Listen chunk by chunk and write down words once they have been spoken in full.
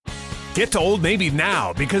Get to Old Navy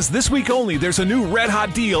now, because this week only there's a new red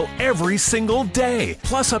hot deal every single day.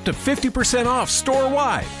 Plus up to 50% off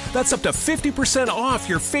store-wide. That's up to 50% off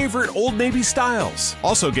your favorite Old Navy styles.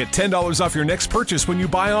 Also get $10 off your next purchase when you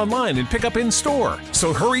buy online and pick up in store.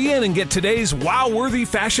 So hurry in and get today's wow-worthy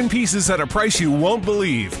fashion pieces at a price you won't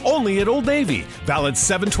believe. Only at Old Navy. Valid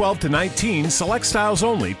 7/12 to 19. Select styles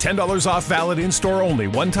only. $10 off valid in store only.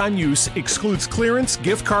 One-time use. Excludes clearance,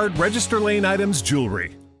 gift card, register lane items,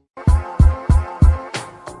 jewelry.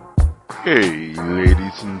 Hey,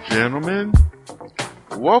 ladies and gentlemen,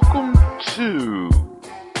 welcome to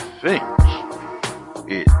Think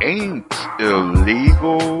It Ain't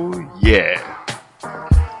Illegal Yet.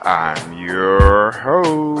 I'm your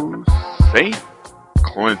host, St.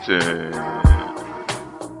 Clinton.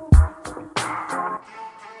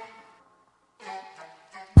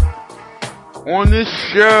 On this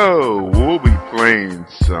show, we'll be playing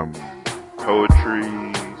some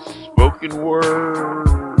poetry, spoken word,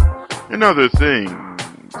 and other things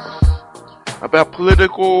about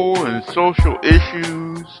political and social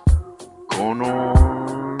issues going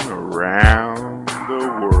on around the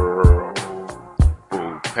world,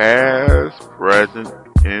 both past, present,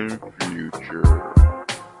 and future,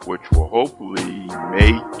 which will hopefully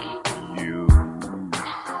make you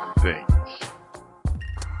think.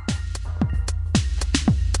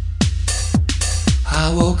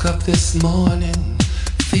 I woke up this morning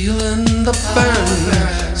feeling the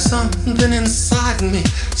burn, something inside me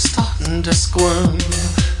starting to squirm.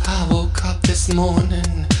 I woke up this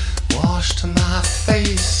morning, washed my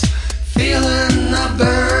face, feeling the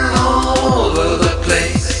burn all over the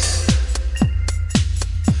place.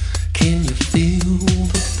 Can you feel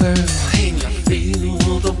the burn? Can you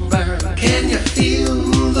feel the burn? Can you feel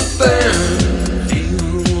the burn?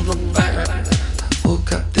 Feel the burn. I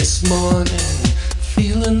woke up this morning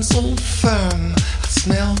feeling so firm.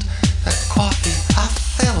 Smelled that coffee, I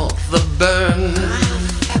felt the burn.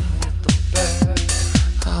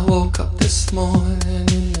 I woke up this morning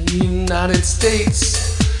in the United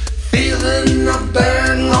States, feeling the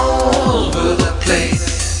burn all over the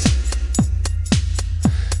place.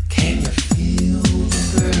 Can you feel the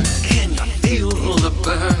burn? Can you feel the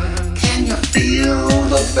burn? Can you feel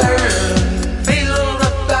the burn? Feel the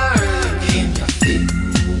burn. Can you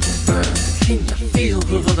feel the burn? Can you feel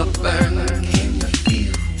the burn?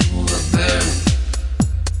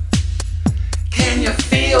 Can you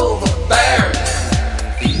feel the burn?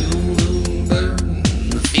 Feel the burn,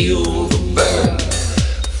 feel the burn,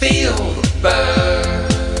 feel the burn.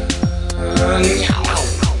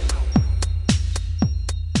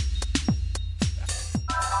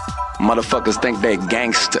 Motherfuckers think they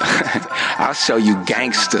gangster. I'll show you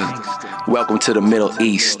gangster. Welcome to the Middle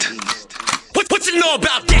East. What you know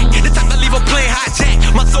about that? The type of leave a plane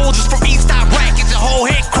hijack. My soldiers from East Iraq, get your whole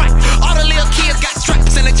head cracked. All the little kids got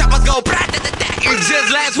straps and the choppers go blah, da, da, da. And just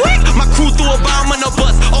last week, my crew threw a bomb on the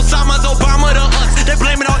bus. Osama's Obama to us. They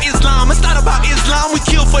blame it on Islam. It's not about Islam. We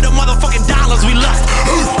kill for the motherfucking dollars we lust.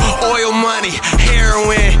 Oil money,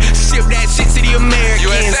 heroin, ship that shit to the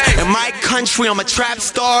Americans. In my country, I'm a trap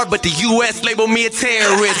star, but the U.S. label me a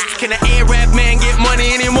terrorist. Can an Arab man get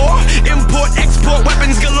money anymore? Import, export,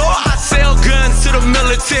 weapons galore. I sell guns to the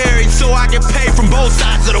military so I get paid from both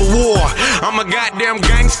sides of the war. I'm a goddamn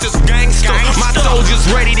gangster's gangster. My soldiers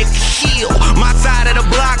ready to kill. My side of the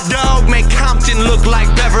block, dog, make Compton look like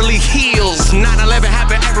Beverly Hills. 9/11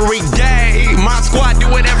 happen every day. My squad do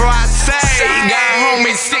whatever I say. Got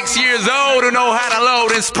homies 6 years old who know how to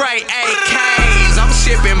load and spray AKs. I'm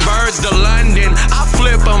shipping birds to London. I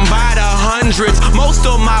flip them by the hundreds. Most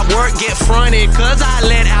of my work get fronted cause I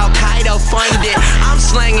let Al-Qaeda fund it. I'm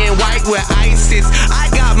slanging white with ISIS. I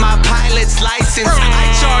got my pilot's license. I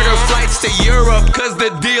charter flights to Europe cause the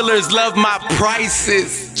dealers love my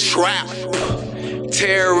prices. Trap.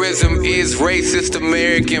 Terrorism is racist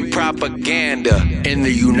American propaganda. In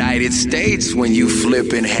the United States, when you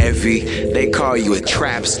flipping heavy, they call you a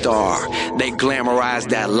trap star. They glamorize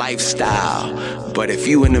that lifestyle. But if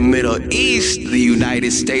you in the Middle East, the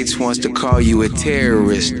United States wants to call you a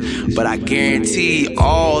terrorist. But I guarantee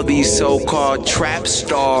all these so-called trap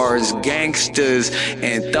stars, gangsters,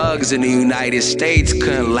 and thugs in the United States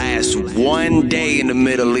couldn't last one day in the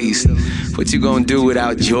Middle East. What you gonna do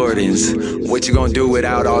without Jordans? What you gonna do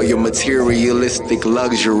without all your materialistic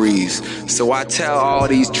luxuries? So I tell all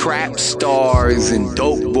these trap stars and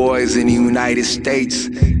dope boys in the United States,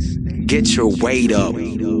 get your weight up.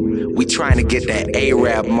 We trying to get that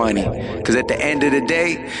Arab money, cause at the end of the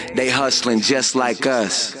day, they hustling just like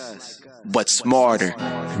us, but smarter.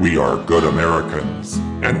 We are good Americans,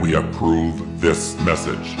 and we approve this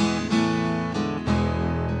message.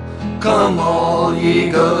 Come all ye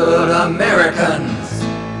good Americans,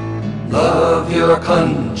 love your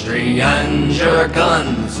country and your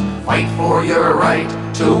guns. Fight for your right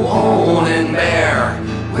to own and bear.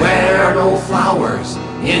 Wear no flowers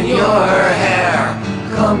in your hair.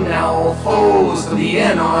 Come now, foes of the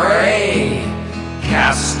NRA,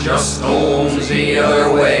 cast your stones the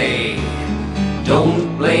other way.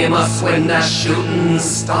 Don't blame us when that shooting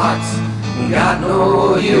starts. Got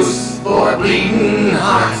no use for bleeding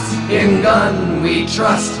hearts. In gun we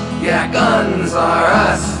trust, yeah, guns are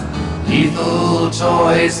us. Lethal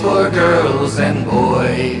toys for girls and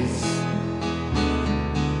boys.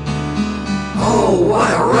 Oh, what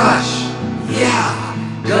a rush! Yeah,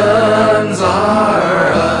 guns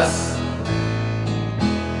are us.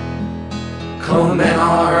 Come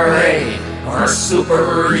NRA, our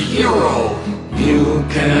superhero. You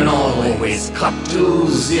can always cut to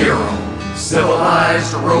zero.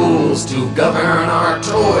 Civilized rules to govern our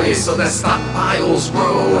toys so that stockpiles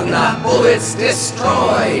grow and that bullets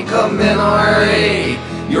destroy. Come NRA,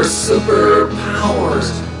 your superpowers.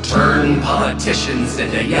 Turn politicians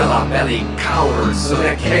into yellow-bellied cowards so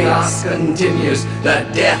that chaos continues, the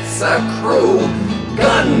deaths accrue.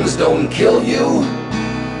 Guns don't kill you,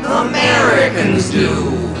 Americans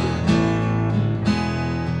do.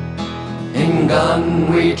 In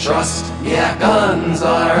gun we trust, yeah, guns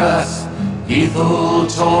are us. Lethal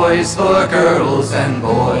toys for girls and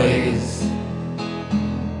boys.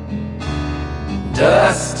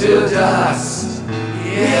 Dust to dust,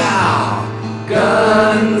 yeah,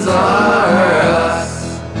 guns are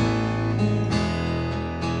us.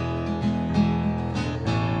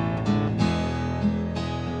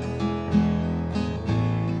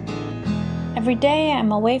 Every day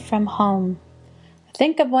I'm away from home.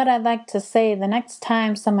 Think of what I'd like to say the next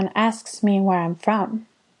time someone asks me where I'm from.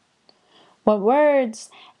 What words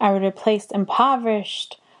I would replace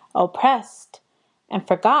impoverished, oppressed, and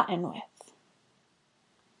forgotten with.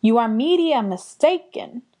 You are media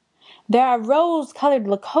mistaken. There are rose-colored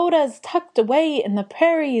Lakotas tucked away in the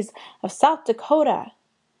prairies of South Dakota.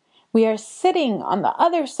 We are sitting on the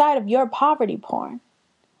other side of your poverty porn.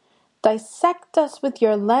 Dissect us with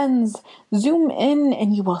your lens, zoom in,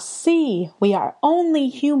 and you will see we are only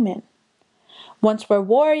human. Once were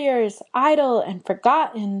warriors, idle and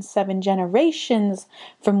forgotten, 7 generations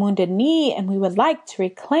from Wounded Knee, and we would like to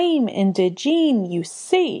reclaim Indigene, you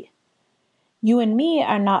see. You and me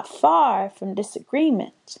are not far from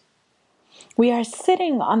disagreement. We are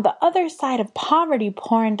sitting on the other side of poverty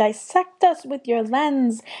porn. Dissect us with your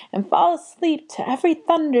lens and fall asleep to every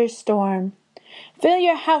thunderstorm. Feel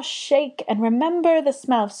your house shake and remember the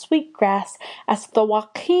smell of sweetgrass. Ask the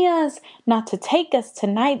wakias not to take us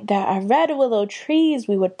tonight. There are red willow trees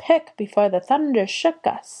we would pick before the thunder shook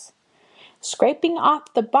us. Scraping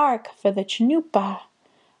off the bark for the chanupa,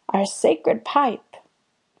 our sacred pipe.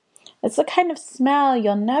 It's the kind of smell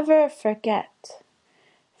you'll never forget.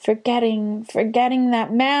 Forgetting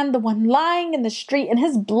that man, the one lying in the street, and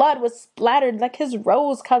his blood was splattered like his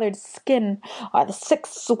rose-colored skin, or the sick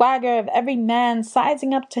swagger of every man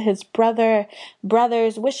sizing up to his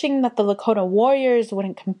brothers, wishing that the Lakota warriors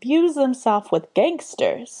wouldn't confuse themselves with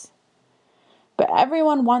gangsters. But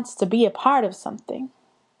everyone wants to be a part of something.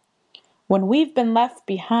 When we've been left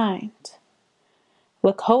behind.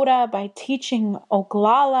 Lakota by teaching,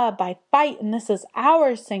 Oglala by fight, and this is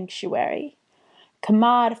our sanctuary.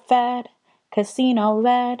 Kamad fed, casino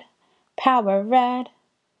led, power red.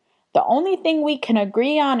 The only thing we can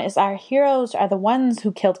agree on is our heroes are the ones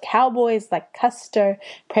who killed cowboys like Custer,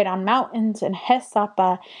 prayed on mountains in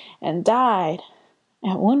Hesapa, and died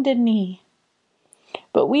at Wounded Knee.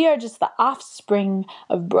 But we are just the offspring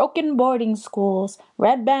of broken boarding schools,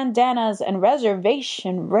 red bandanas, and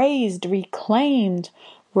reservation raised, reclaimed,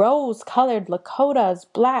 rose-colored Lakotas,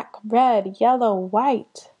 black, red, yellow,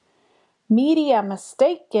 white. Media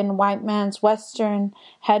mistaken, white man's western,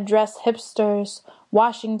 headdress hipsters,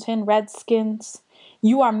 Washington redskins.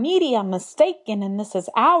 You are media mistaken, and this is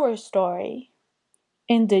our story.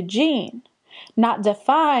 Indigene, not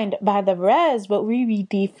defined by the res, but we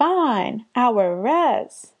redefine our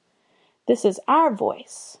res. This is our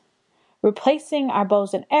voice. Replacing our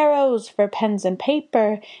bows and arrows for pens and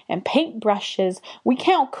paper and paintbrushes, we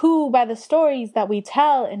can't coup by the stories that we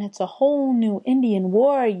tell, and it's a whole new Indian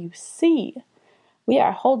war, you see. We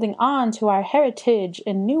are holding on to our heritage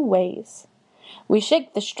in new ways. We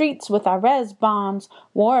shake the streets with our res bombs,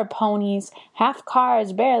 war ponies, half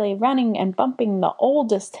cars barely running and bumping the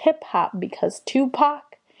oldest hip-hop because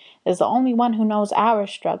Tupac is the only one who knows our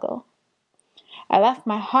struggle. I left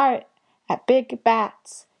my heart at Big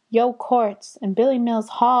Bats, Yo Courts and Billy Mills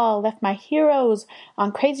Hall left my heroes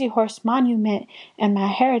on Crazy Horse Monument and my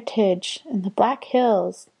heritage in the Black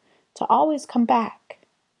Hills to always come back.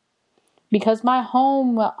 Because my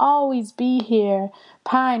home will always be here,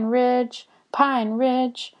 Pine Ridge, Pine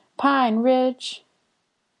Ridge, Pine Ridge.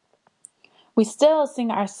 We still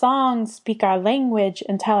sing our songs, speak our language,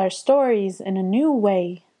 and tell our stories in a new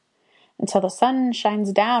way, until the sun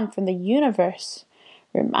shines down from the universe,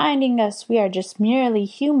 reminding us we are just merely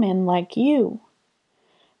human like you.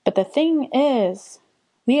 But the thing is,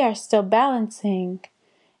 we are still balancing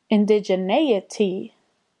indigeneity,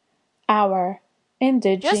 our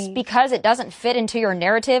indigene. Just because it doesn't fit into your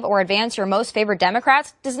narrative or advance your most favorite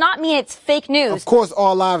Democrats does not mean it's fake news. Of course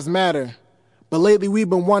all lives matter. But lately we've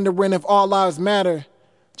been wondering if all lives matter.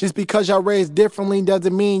 Just because y'all raised differently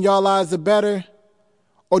doesn't mean y'all lives are better.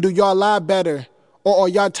 Or do y'all lie better? Or are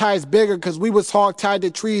y'all ties bigger cause we was hog-tied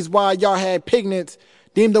to trees while y'all had pigments?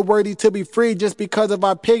 Deemed the worthy to be free just because of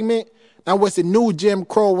our pigment? Now what's the new Jim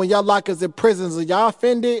Crow when y'all lock us in prisons? Are y'all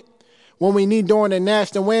offended? When we need during the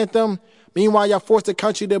national anthem? Meanwhile y'all force the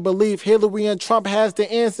country to believe Hillary and Trump has the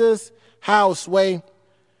answers? How, Sway?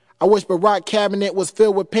 I wish Barack cabinet was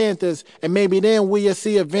filled with Panthers and maybe then we'll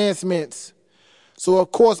see advancements. So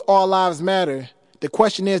of course all lives matter. The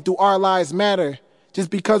question is, do our lives matter? Just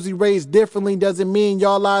because we raised differently doesn't mean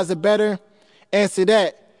y'all lives are better? Answer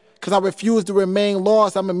that. Cause I refuse to remain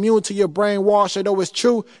lost. I'm immune to your brainwash. Although it's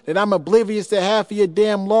true that I'm oblivious to half of your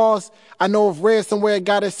damn laws. I know I've read somewhere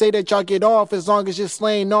gotta say that y'all get off as long as you're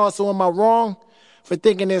slaying all. So am I wrong for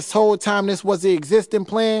thinking this whole time this was the existing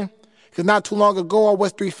plan? Cause not too long ago I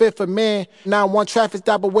was 3/5 a man. Now I'm one traffic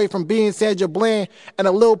stop away from being Sandra Bland and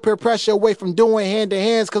a little peer pressure away from doing hand to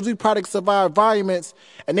hands. Cause we products of our environments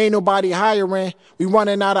and ain't nobody hiring. We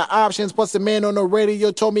running out of options. Plus the man on the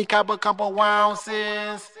radio told me cop a couple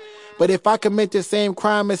ounces. But if I commit the same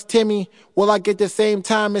crime as Timmy, will I get the same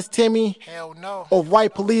time as Timmy? Hell no. Or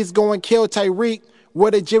white police go and kill Tyreek,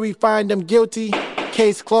 will the jury find them guilty?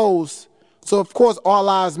 Case closed. So of course all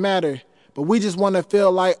lives matter. But we just want to feel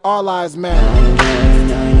like our lives matter.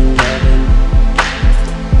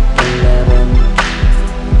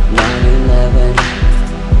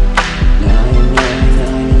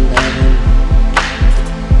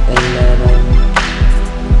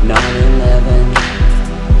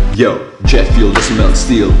 9/11. Yo, jet fuel doesn't melt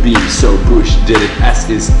steel beams, so Bush did it as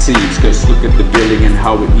it seems. Cause look at the building and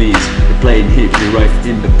how it leads. The plane hit me right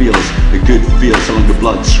in the feels. The good feels along the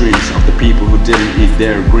bloodstreams of the people who didn't eat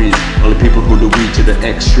their greens. All the people who do weed to the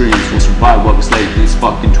extremes will survive what was late these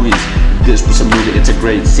fucking tweens. If this was a movie, it's a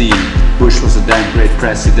great scene. Bush was a damn great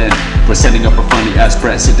president for setting up a funny ass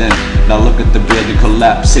president. Now look at the building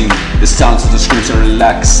collapsing. The sounds of the screams are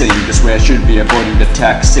relaxing. This way I should be avoiding the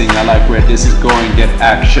taxing. I like where this is going, get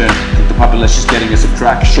action. Think the population's getting a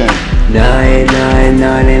subtraction.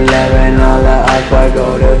 9/11, all the aqua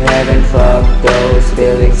go to heaven. Fuck those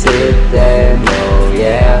buildings, hit them, oh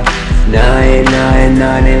yeah.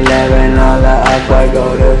 9/11, all the aqua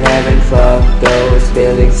go to heaven. Fuck those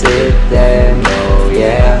buildings, hit them, oh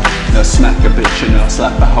yeah. Now smack a bitch and I'll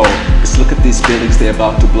slap a hoe. Cause look at these buildings, they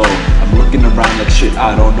about to blow. I'm looking around like shit,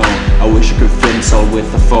 I don't know. I wish I could film this all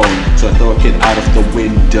with a phone. So I throw a kid out of the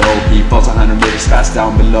window. He falls 100 meters fast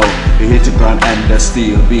down below. He hits the ground and the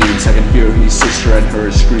steel beams. I can hear his sister and her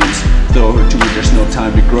screams. Throw her to me, there's no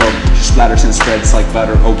time to grow. She splatters and spreads like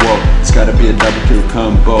batter, oh whoa. It's gotta be a double kill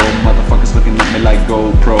combo. Motherfuckers looking at me like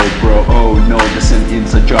GoPro, bro. Oh no, this isn't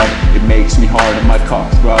inside job. It makes me hard and my cock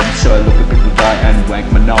throb. So I look at people die and wank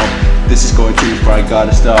my knob. This is going too far, I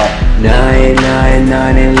gotta stop.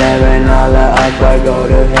 9/11, all the aqua go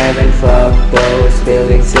to heaven. Fuck those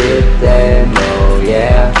buildings, hit them, oh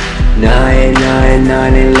yeah.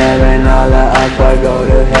 9/11, all the aqua go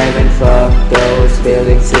to heaven. Fuck those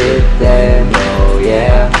buildings, hit them, oh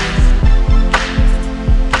yeah.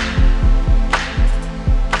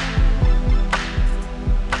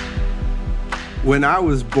 When I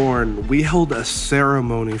was born, we held a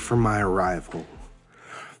ceremony for my arrival.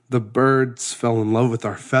 The birds fell in love with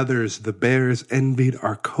our feathers, the bears envied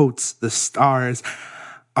our coats, the stars.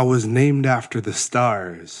 I was named after the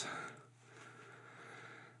stars.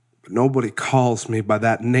 But nobody calls me by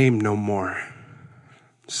that name no more.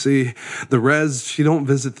 See, the res, she don't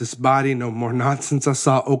visit this body no more, not since I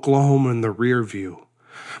saw Oklahoma in the rear view.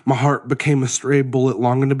 My heart became a stray bullet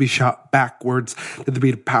longing to be shot backwards to the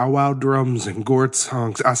beat of powwow drums and gourd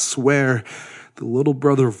songs. I swear, the little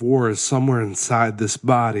brother of war is somewhere inside this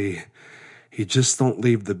body. He just don't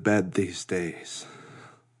leave the bed these days.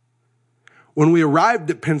 When we arrived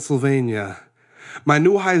at Pennsylvania, my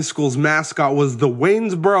new high school's mascot was the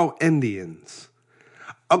Waynesboro Indians.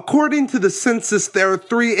 According to the census, there are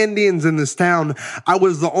 3 Indians in this town. I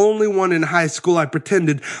was the only one in high school. I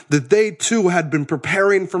pretended that they too had been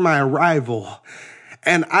preparing for my arrival.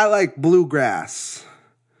 And I like bluegrass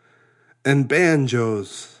and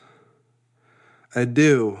banjos. I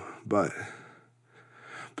do, but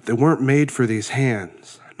they weren't made for these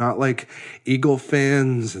hands. Not like eagle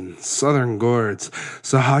fans and southern gourds.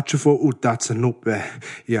 Sahachufo utatsanupe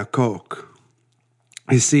yakok.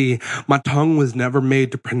 You see, my tongue was never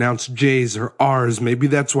made to pronounce J's or R's. Maybe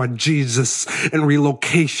that's why Jesus and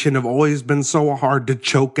relocation have always been so hard to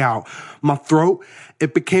choke out. My throat,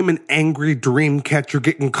 it became an angry dream catcher,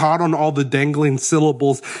 getting caught on all the dangling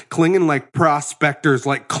syllables, clinging like prospectors,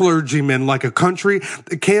 like clergymen, like a country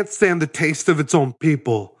that can't stand the taste of its own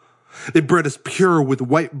people. They bred us pure with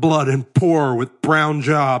white blood and poor with brown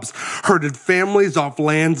jobs, herded families off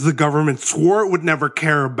lands the government swore it would never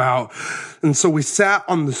care about. And so we sat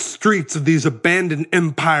on the streets of these abandoned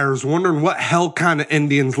empires wondering what hell kind of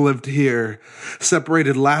Indians lived here.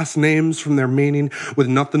 Separated last names from their meaning with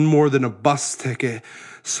nothing more than a bus ticket.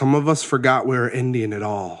 Some of us forgot we were Indian at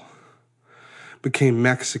all. Became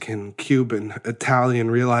Mexican, Cuban, Italian,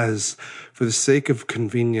 realized for the sake of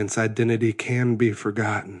convenience, identity can be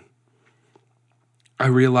forgotten. I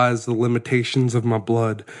realize the limitations of my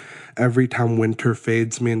blood every time winter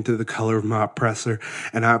fades me into the color of my oppressor,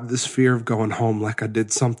 and I have this fear of going home like I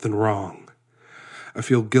did something wrong. I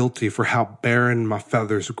feel guilty for how barren my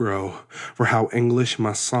feathers grow, for how English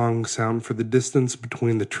my songs sound, for the distance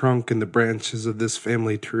between the trunk and the branches of this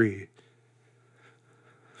family tree.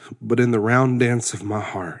 But in the round dance of my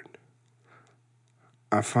heart,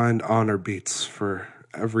 I find honor beats for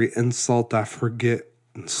every insult I forget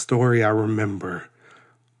and story I remember.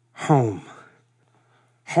 Home.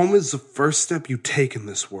 Home is the first step you take in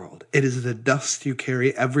this world. It is the dust you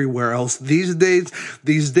carry everywhere else. These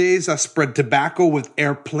days, I spread tobacco with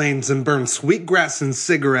airplanes and burn sweetgrass and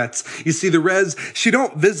cigarettes. You see, the res, she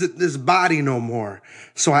don't visit this body no more.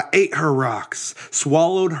 So I ate her rocks,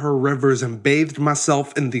 swallowed her rivers, and bathed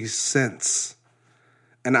myself in these scents.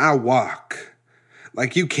 And I walk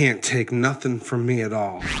like you can't take nothing from me at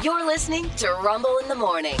all. You're listening to Rumble in the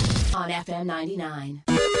Morning on FM 99.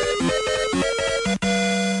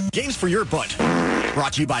 Games for your butt.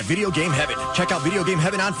 Brought to you by Video Game Heaven. Check out Video Game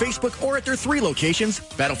Heaven on Facebook or at their 3 locations,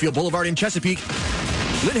 Battlefield Boulevard in Chesapeake,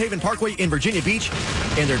 Lynn Haven Parkway in Virginia Beach,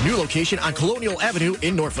 and their new location on Colonial Avenue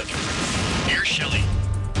in Norfolk. Here's Shelley.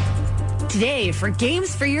 Today, for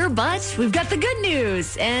Games for Your Butt, we've got the good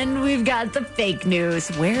news and we've got the fake news.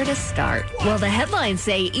 Where to start? Well, the headlines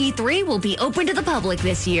say E3 will be open to the public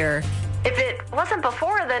this year. If it wasn't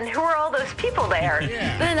before, then who are all those people there?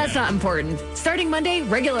 That's not important. Starting Monday,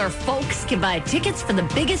 regular folks can buy tickets for the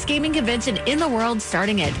biggest gaming convention in the world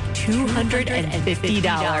starting at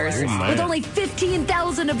 $250, with only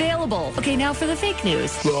 15,000 available. Okay, now for the fake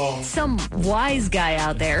news. Some wise guy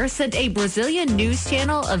out there sent a Brazilian news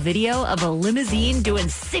channel a video of a limousine doing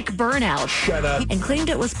sick burnout. Shut up. And claimed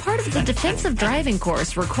it was part of the defensive driving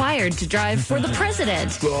course required to drive for the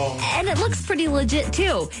president. And it looks pretty legit,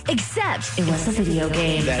 too, except it was a video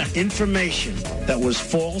game. That information that was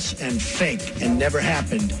false and fake and never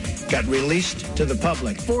happened got released to the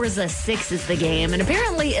public. Forza 6 is the game, and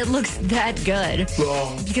apparently it looks that good.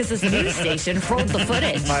 Because this news station rolled the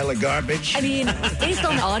footage. Pile of garbage. I mean, based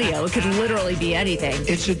on the audio, it could literally be anything.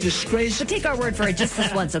 It's a disgrace. But take our word for it just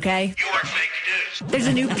this once, okay? You are fake news. There's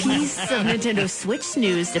a new piece of Nintendo Switch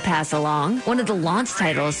news to pass along. One of the launch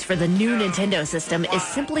titles for the new Nintendo system is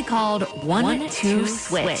simply called 1-2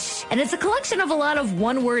 Switch. And it's a collection of a lot of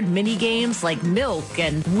one-word mini-games like Milk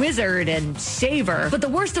and Wizard and Shaver. But the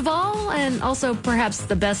worst of all, and also perhaps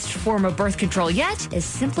the best form of birth control yet, is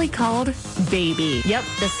simply called Baby. Yep,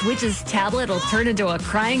 the Switch's tablet will turn into a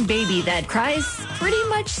crying baby that cries pretty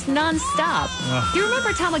much non-stop. Do you remember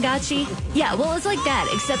Tamagotchi? Yeah, well, it's like that,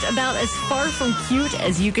 except about as far from cute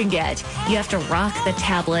as you can get. You have to rock the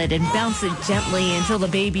tablet and bounce it gently until the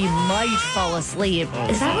baby might fall asleep.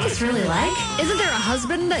 Is that what it's really like? Isn't there a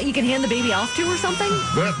husband that you can hand the baby off to or something?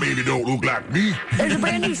 That baby don't look like me. There's a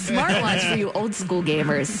brand new smartwatch for you old school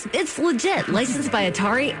gamers. It's legit, licensed by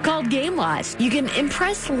Atari, called Game Watch. You can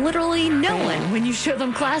impress literally no one when you show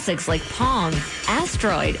them classics like Pong,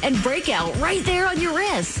 Asteroid, and Breakout right there on your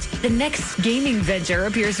wrist. The next gaming venture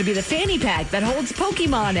appears to be the fanny pack that holds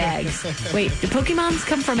Pokemon eggs. Wait, do Pokemons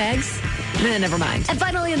come from eggs? Never mind. And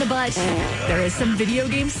finally in the butt, there is some video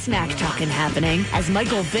game smack talking happening, as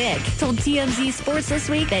Michael Vick told TMZ Sports this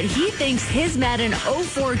week that he thinks his Madden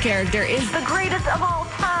 04 character is the greatest of all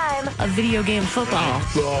time. again? of video game football.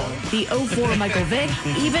 The 04 Michael Vick,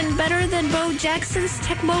 even better than Bo Jackson's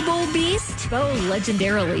Tecmo Bowl beast? Bo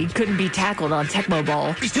legendarily couldn't be tackled on Tecmo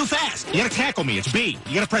Bowl. He's too fast. You gotta tackle me. It's B.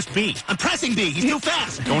 You gotta press B. I'm pressing B. He's too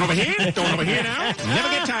fast. Going over here. Going over here now. Never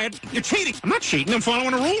get tired. You're cheating. I'm not cheating. I'm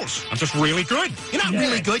following the rules. I'm just really good. You're not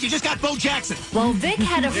really good. You just got Bo Jackson. Well, Vic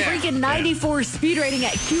had a freaking 94 speed rating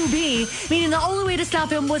at QB, meaning the only way to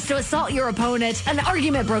stop him was to assault your opponent. An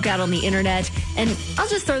argument broke out on the internet, and I'll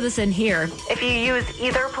just throw this in here. If you use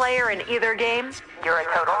either player in either game, you're a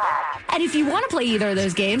total hack. And if you want to play either of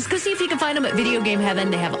those games, go see if you can find them at Video Game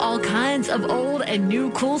Heaven. They have all kinds of old and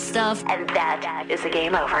new cool stuff. And that is a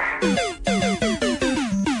game over.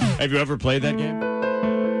 Have you ever played that game?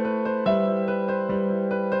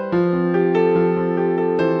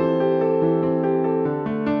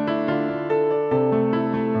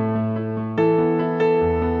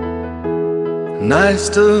 Nice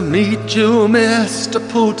to meet you, Mr.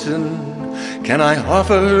 Putin. Can I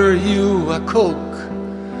offer you a Coke?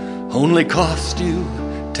 Only cost you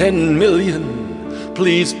 10 million.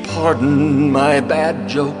 Please pardon my bad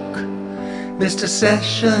joke. Mr.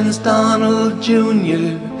 Sessions, Donald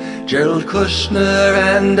Jr., Gerald Kushner,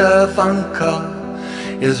 and Ivanka.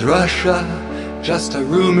 Is Russia just a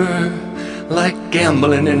rumor like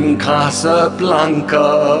gambling in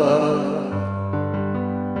Casablanca?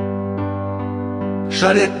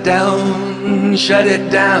 Shut it down, shut it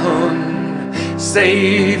down.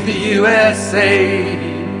 Save the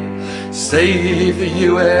USA. Save the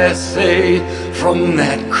USA from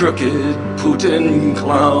that crooked Putin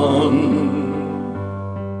clown.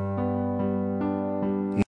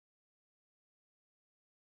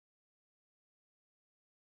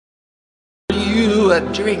 You a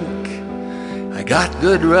drink. I got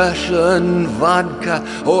good Russian vodka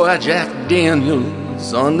or Jack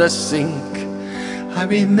Daniels on the sink. I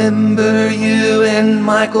remember you and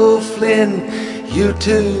Michael Flynn, you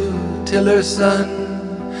too,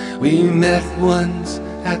 Tillerson. We met once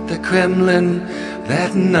at the Kremlin,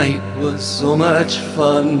 that night was so much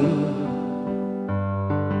fun.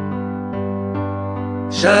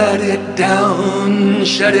 Shut it down,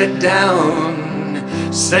 shut it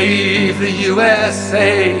down. Save the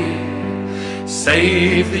USA.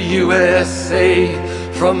 Save the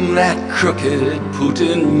USA from that crooked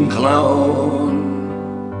Putin clown.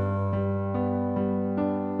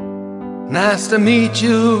 Nice to meet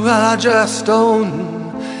you, Roger Stone,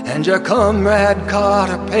 and your comrade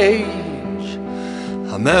Carter Page.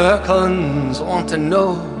 Americans want to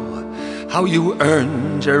know how you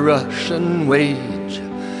earned your Russian wage.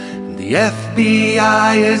 The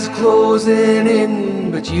FBI is closing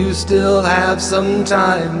in, but you still have some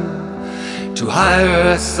time to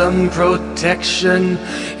hire some protection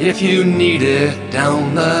if you need it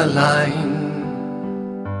down the line.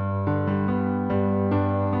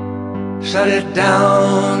 Shut it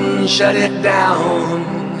down, shut it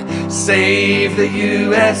down. Save the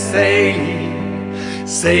USA.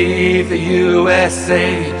 Save the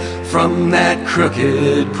USA from that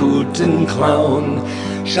crooked Putin clown.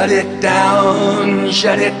 Shut it down,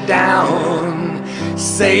 shut it down.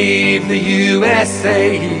 Save the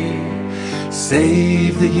USA.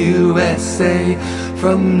 Save the USA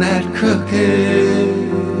from that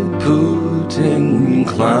crooked Putin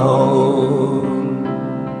clown.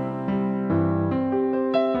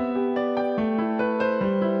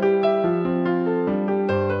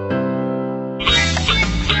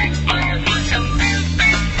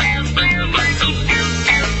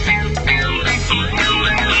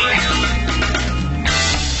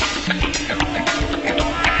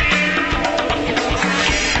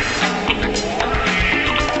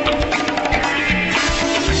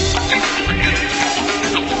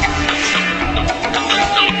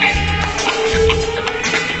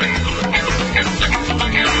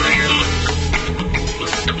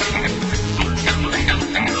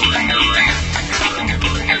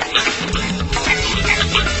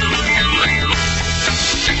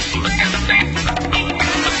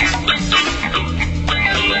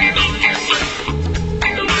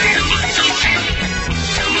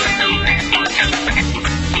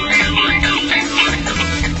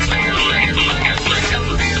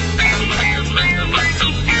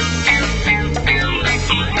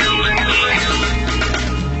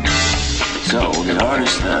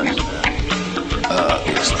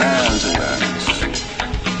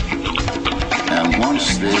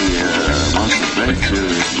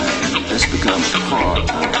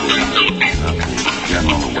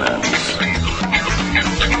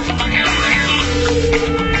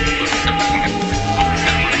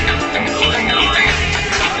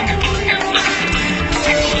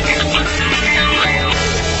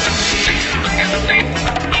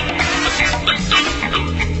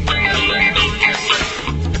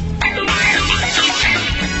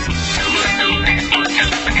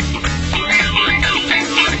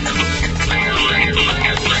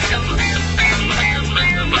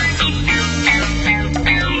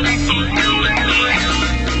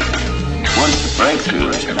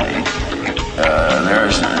 me,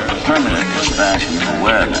 there's a permanent expansion of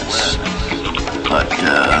awareness, but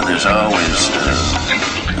there's always a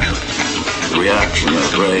reaction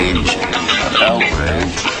of rage, of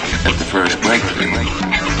outrage at the first breakthrough.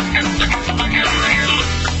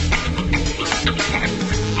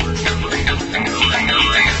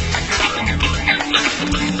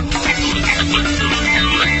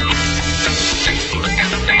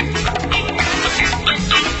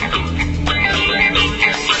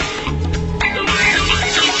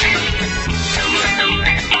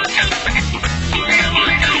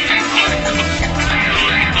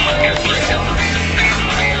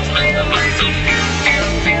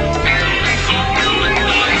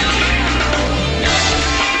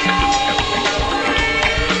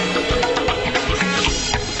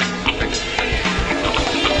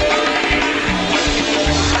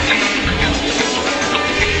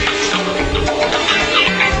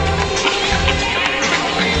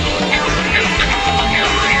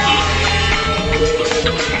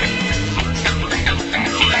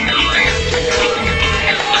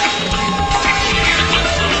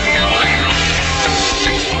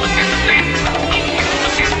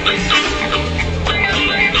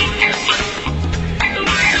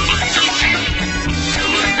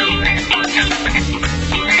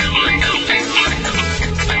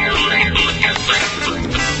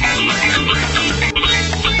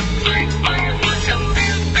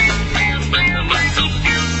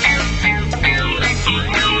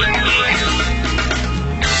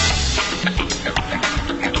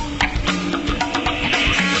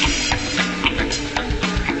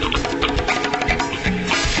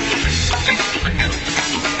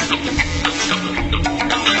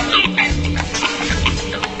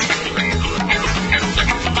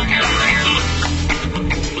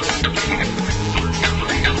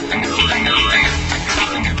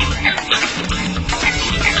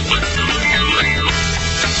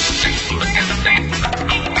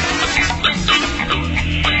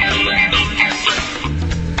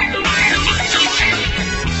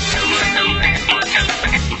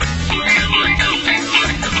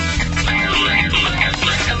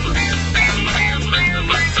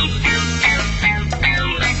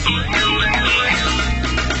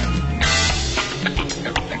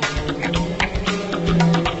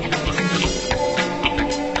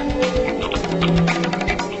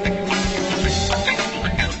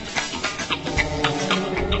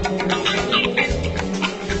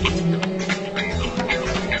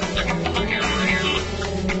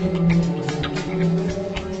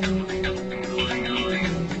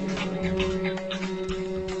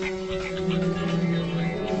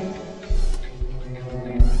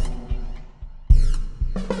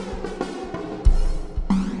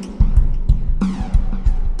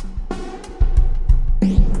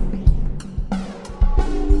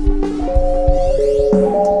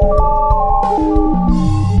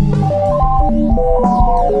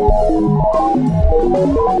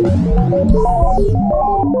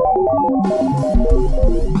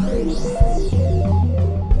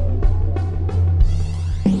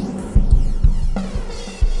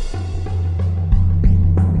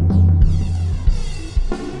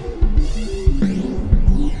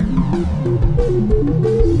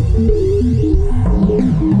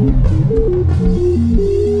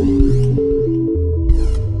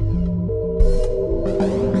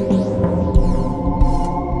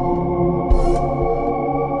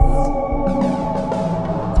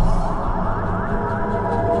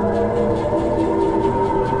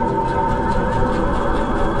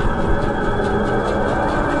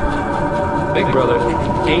 Big Brother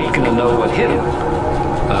ain't gonna know what hit him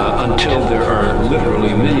until there are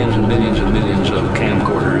literally millions and millions and millions of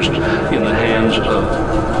camcorders in the hands of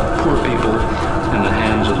poor people, in the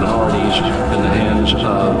hands of minorities, in the hands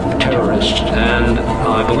of terrorists. And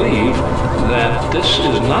I believe that this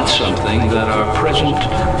is not something that our present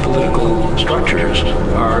political structures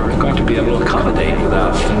are going to be able to accommodate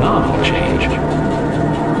without phenomenal change.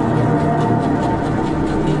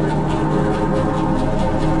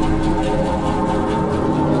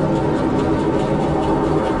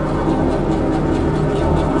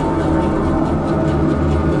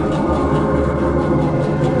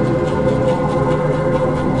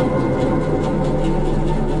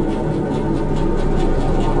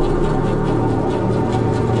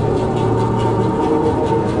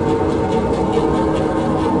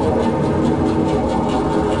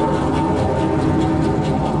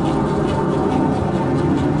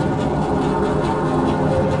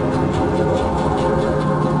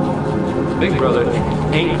 Big Brother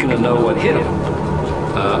ain't gonna know what hit him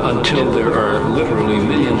until there are literally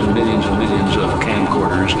millions and millions and millions of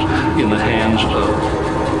camcorders in the hands of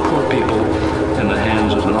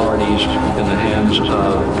bodies in the hands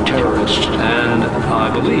of terrorists. And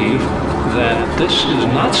I believe that this is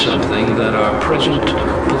not something that our present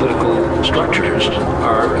political structures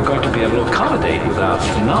are going to be able to accommodate without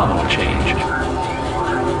phenomenal change.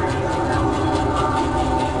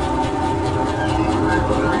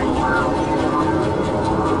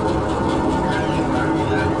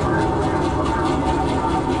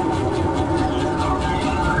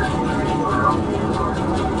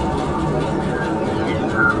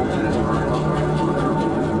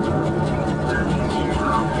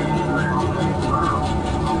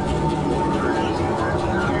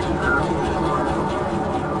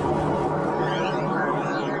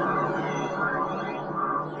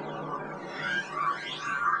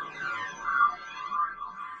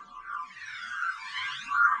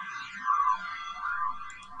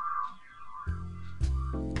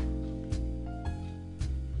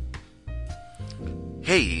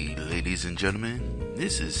 Hey, ladies and gentlemen,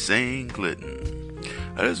 this is St. Clinton.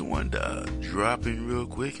 I just wanted to drop in real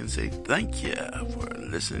quick and say thank you for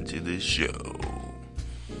listening to this show.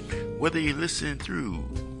 Whether you listen through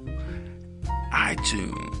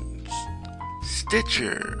iTunes,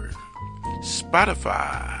 Stitcher,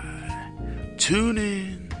 Spotify,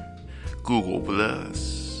 TuneIn, Google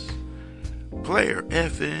Plus, Player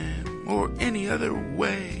FM, or any other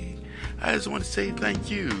way, I just want to say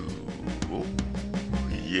thank you. Oh,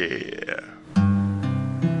 yeah.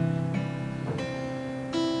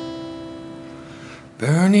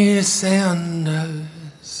 Bernie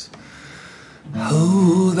Sanders,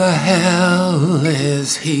 who the hell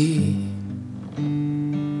is he?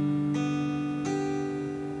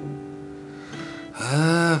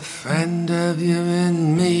 A friend of you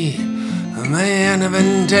and me, a man of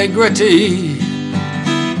integrity.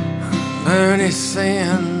 Bernie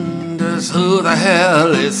Sanders, who the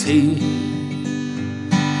hell is he?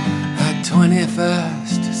 A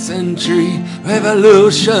 21st century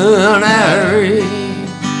revolutionary.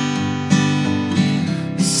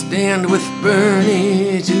 Stand with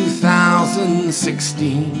Bernie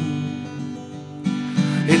 2016.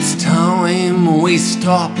 It's time we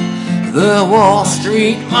stop the Wall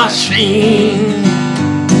Street machine.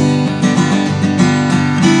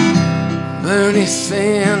 Bernie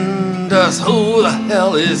Sanders, who the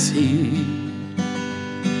hell is he?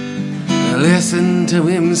 Listen to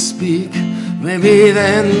him speak, maybe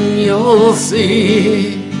then you'll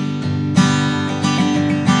see.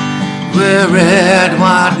 We're red,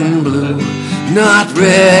 white, and blue, not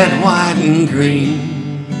red, white, and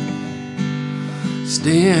green.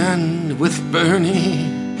 Stand with Bernie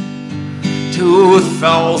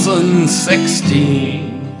 2016.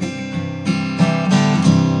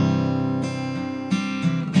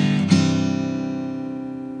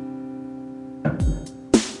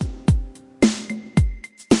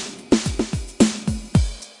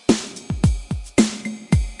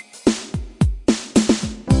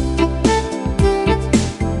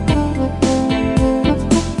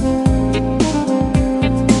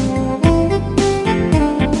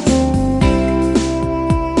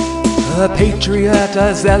 A patriot,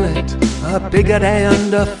 a zealot, a bigot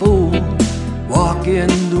and a fool walk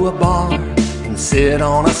into a bar and sit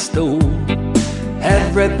on a stool.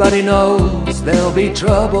 Everybody knows there'll be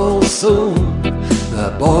trouble soon.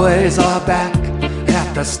 The boys are back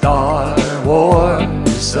at the Star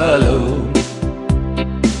Wars Saloon.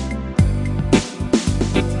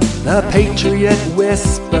 The patriot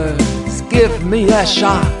whispers, give me a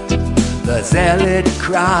shot. The zealot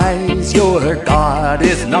cries, your God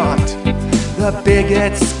is not. The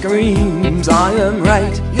bigot screams, I am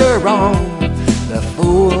right, you're wrong. The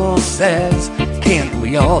fool says, can't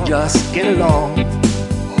we all just get along?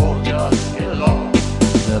 All just get along.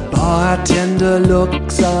 The bartender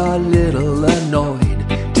looks a little annoyed,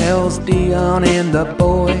 tells Dion and the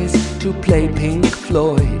boys to play Pink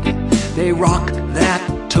Floyd. They rock that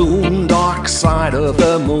tune, Dark Side of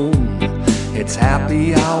the Moon. It's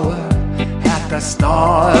happy hour at the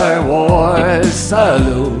Star Wars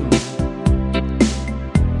Saloon.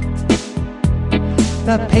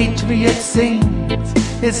 The patriot sings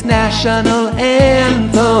his national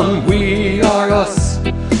anthem. We are us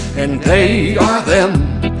and they are them.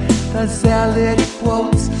 The zealot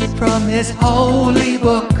quotes from his holy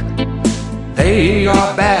book. They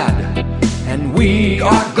are bad and we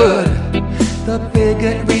are good. The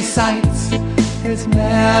bigot recites his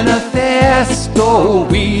manifesto.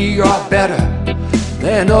 We are better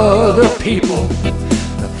than other people.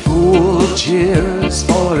 The fool cheers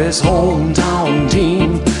for his hometown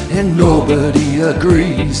team, and nobody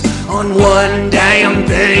agrees on one damn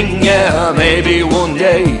thing. Yeah, maybe one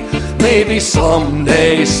day, maybe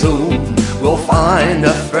someday soon, we'll find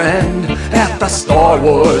a friend at the Star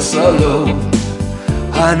Wars saloon.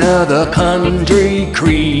 Another country,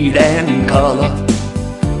 creed and color.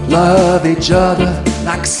 Love each other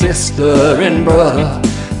like sister and brother.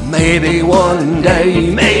 Maybe one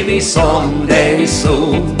day, maybe someday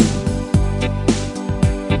soon,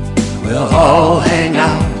 we'll all hang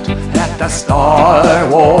out at the Star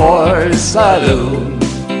Wars saloon.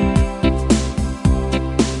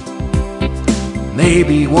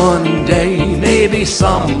 Maybe one day, maybe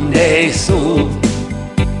someday soon,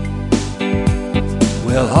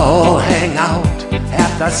 we'll all hang out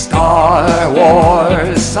at the Star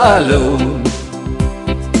Wars saloon.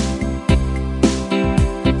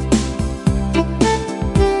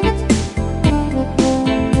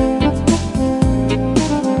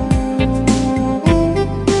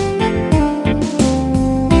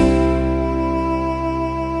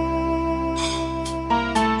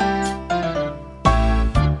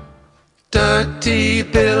 Dirty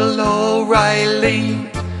Bill O'Reilly,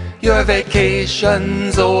 your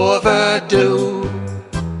vacation's overdue.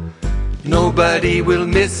 Nobody will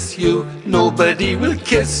miss you, nobody will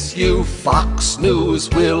kiss you. Fox News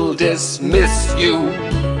will dismiss you.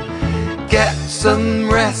 Get some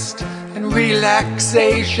rest and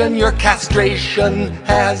relaxation, your castration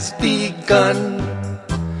has begun.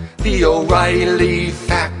 The O'Reilly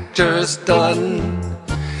factor's done.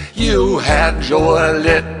 You had your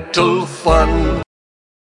little fun.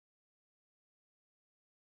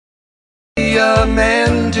 Be a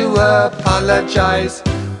man to apologize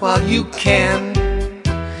while you can,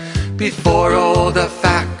 before all the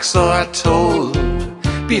facts are told,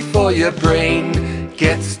 before your brain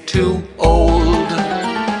gets too old.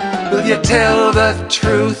 Will you tell the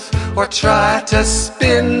truth or try to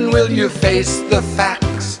spin? Will you face the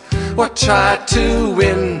facts or try to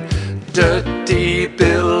win? Dirty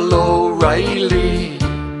Bill O'Reilly,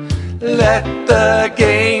 let the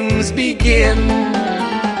games begin.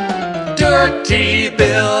 Dirty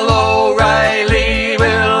Bill O'Reilly,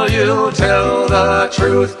 will you tell the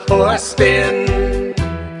truth or spin?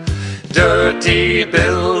 Dirty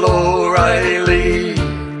Bill O'Reilly,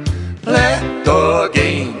 let the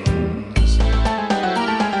games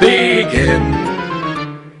begin.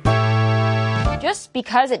 Just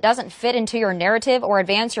because it doesn't fit into your narrative or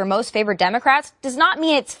advance your most favorite Democrats does not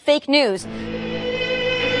mean it's fake news.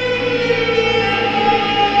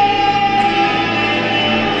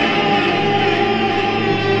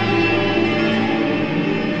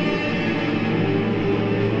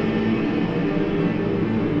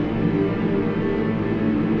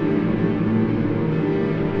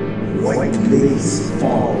 White lace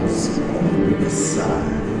falls on the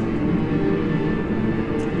riverside.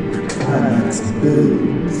 The climax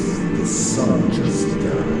builds, the sun just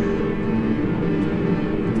died.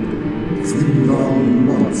 3 long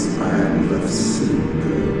months I left sitting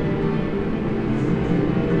there.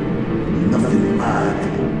 Nothing I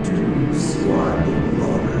could do, so I no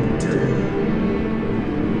longer dare.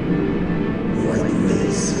 White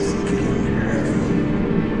lace is getting heavy,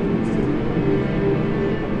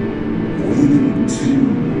 waiting to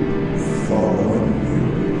fall on you.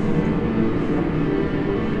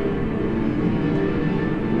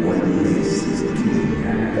 White lace is getting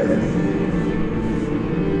heavy,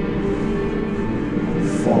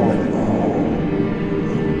 falling all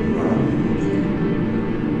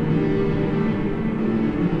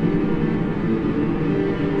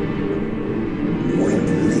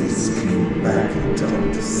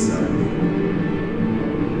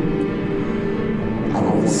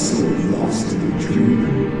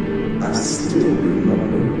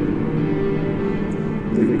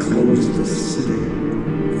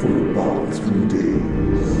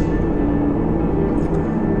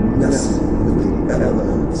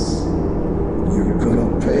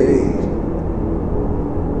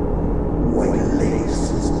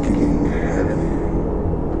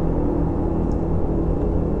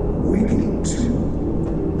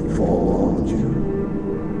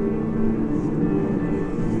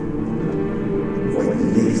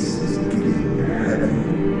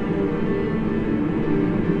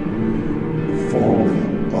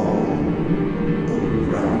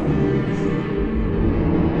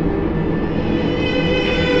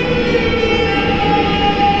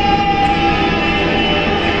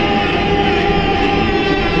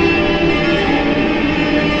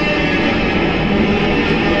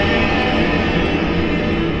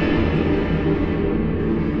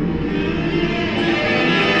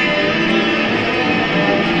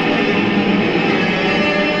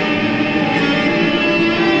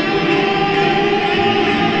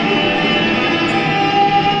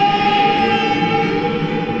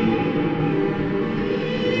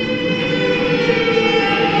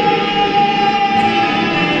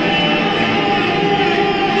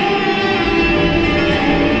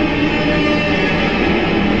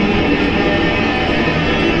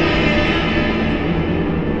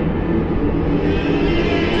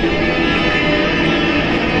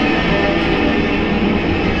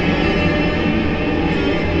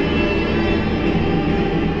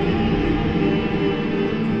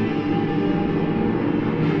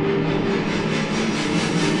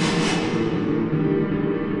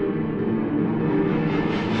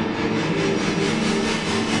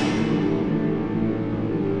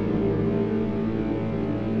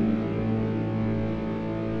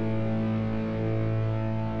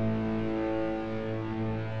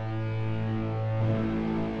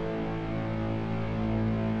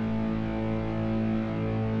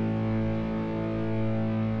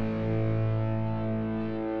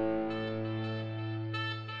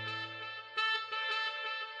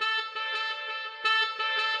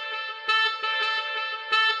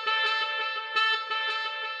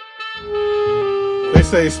They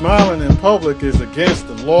say smiling in public is against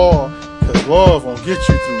the law, cause love won't get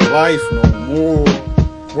you through life no more.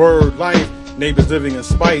 Word life, neighbors living in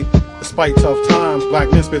spite. Despite tough times, black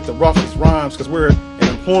men spit the roughest rhymes, cause we're in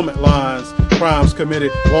employment lines. Crimes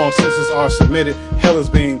committed, long sentences are submitted. Hell is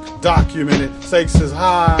being documented. Stakes is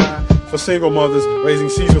high for single mothers raising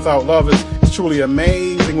seeds without lovers. It's truly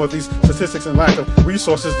amazing what these statistics and lack of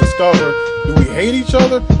resources discover. Do we hate each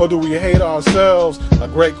other or do we hate ourselves? A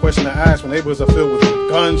great question to ask when neighborhoods are filled with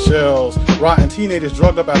gun shells. Rotten teenagers,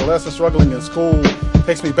 drugged up adolescents struggling in school.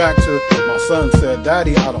 Takes me back to my son said,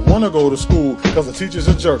 Daddy, I don't want to go to school because the teacher's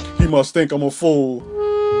a jerk. He must think I'm a fool.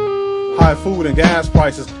 High food and gas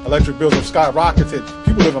prices, electric bills have skyrocketed.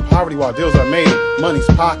 People live in poverty while deals are made, money's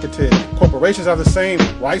pocketed. Corporations have the same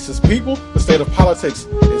rights as people. The state of politics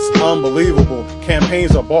is unbelievable.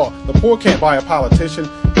 Campaigns are bought. The poor can't buy a politician.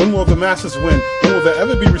 When will the masses win? When will there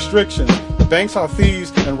ever be restrictions? The banks are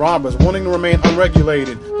thieves and robbers, wanting to remain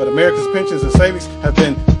unregulated. But America's pensions and savings have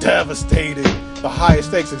been devastated. The highest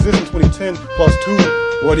stakes exist in 2010 plus 2.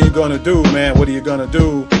 What are you gonna do, man? What are you gonna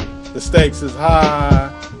do? The stakes is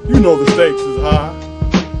high. You know the stakes is high.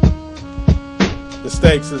 The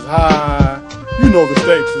stakes is high. You know the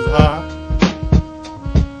stakes is high.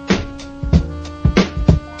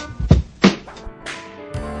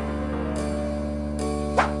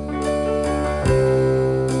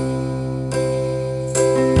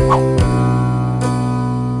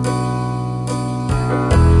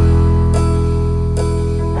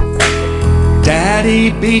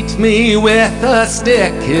 Daddy beat me with a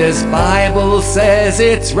stick, his Bible says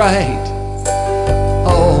it's right.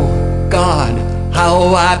 Oh God,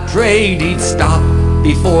 how I prayed he'd stop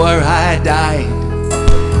before I died.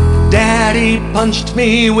 Daddy punched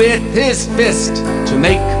me with his fist to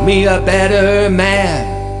make me a better man.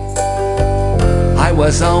 I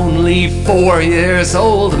was only 4 years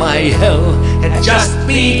old, my hell had just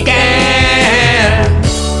began.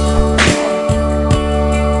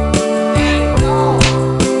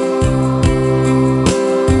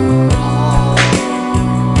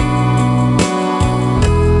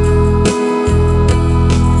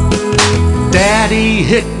 Daddy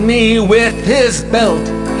hit me with his belt,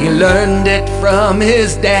 he learned it from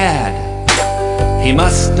his dad. He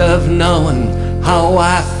must have known how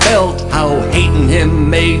I felt, how hating him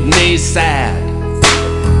made me sad.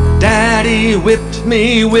 Daddy whipped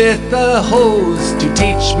me with a hose to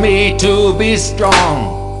teach me to be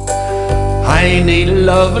strong. I need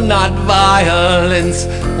love, not violence,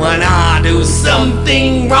 when I do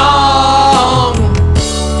something wrong.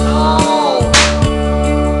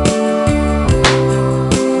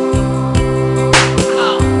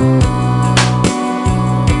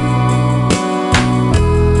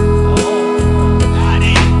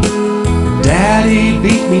 Daddy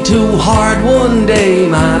beat me too hard one day,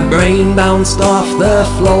 my brain bounced off the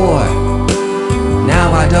floor.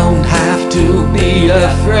 Now I don't have to be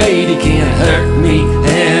afraid, he can't hurt me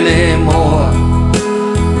anymore.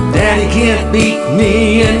 Daddy can't beat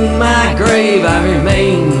me in my grave, I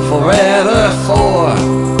remain forever for.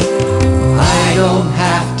 I don't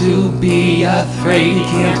have to be afraid, he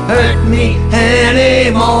can't hurt me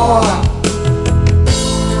anymore.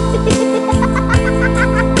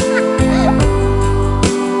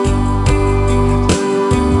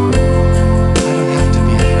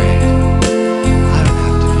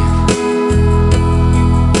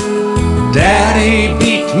 Daddy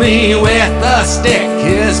beat me with a stick,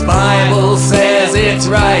 his Bible says it's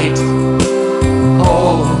right.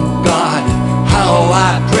 Oh God, how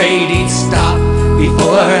I prayed he'd stop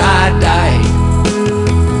before I died.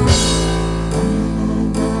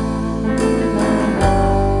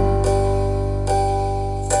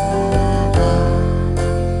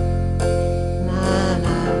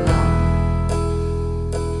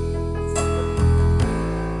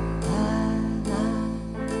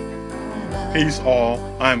 Peace all.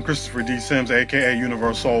 I am Christopher D. Sims, aka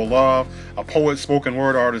Universal Love, a poet, spoken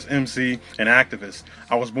word artist, MC, and activist.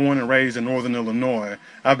 I was born and raised in Northern Illinois.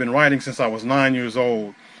 I've been writing since I was 9 years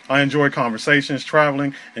old. I enjoy conversations,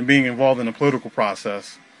 traveling, and being involved in the political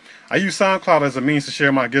process. I use SoundCloud as a means to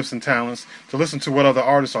share my gifts and talents, to listen to what other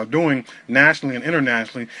artists are doing nationally and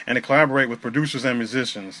internationally, and to collaborate with producers and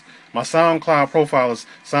musicians. My SoundCloud profile is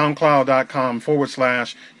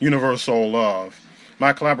soundcloud.com/Universal Love.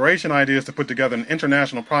 My collaboration idea is to put together an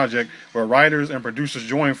international project where writers and producers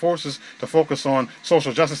join forces to focus on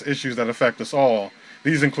social justice issues that affect us all.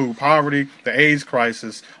 These include poverty, the AIDS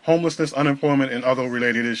crisis, homelessness, unemployment, and other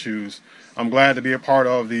related issues. I'm glad to be a part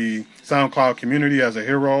of the SoundCloud community as a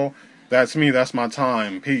hero. That's me, that's my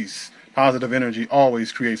time. Peace. Positive energy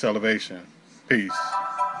always creates elevation. Peace.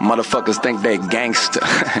 Motherfuckers think they gangster.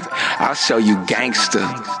 I'll show you gangster.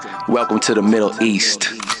 Welcome to the Middle East.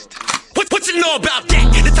 What you know about that?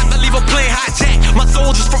 The type to leave a plane hijack. My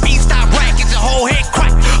soldiers from East Iraq, get your whole head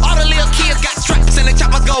cracked. All the little kids got straps and the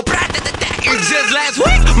choppers go brat-da-da-da. Just last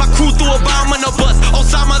week, my crew threw a bomb on the bus.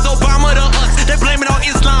 Osama's Obama to us. They blame it on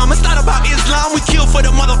Islam. It's not about Islam. We kill for the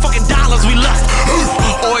motherfucking dollars we lust.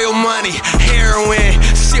 Oil money, heroin,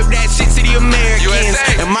 ship that shit to the Americans.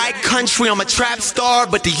 In my country, I'm a trap star,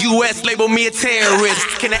 but the U.S. label me a terrorist.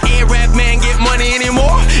 Can an Arab man get money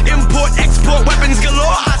anymore? Import, export, weapons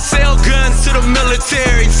galore. I sell guns to the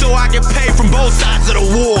military so I get paid from both sides of the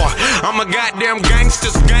war. I'm a goddamn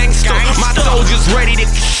gangster. My soldiers ready to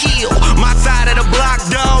kill. My side of the block,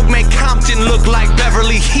 dog, make Compton look like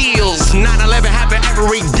Beverly Hills. 9/11 happen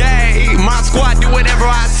every day. My squad do whatever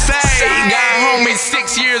I say. Got homies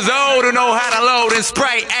 6 years old who know how to load and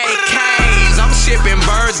spray AKs. I'm shipping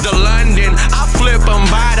birds to London. I flip them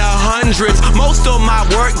by the hundreds. Most of my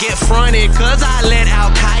work get fronted cause I let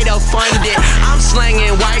Al-Qaeda fund it. I'm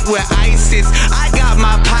slanging white with ISIS. I got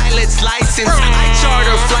my pilot's license. I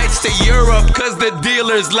charter flights to Europe cause the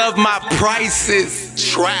dealers love my prices.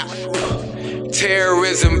 Trap.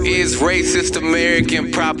 Terrorism is racist American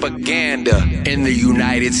propaganda. In the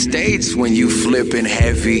United States, when you flipping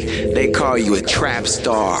heavy, they call you a trap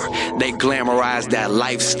star. They glamorize that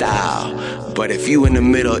lifestyle. But if you in the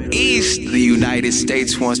Middle East, the United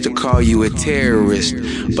States wants to call you a terrorist.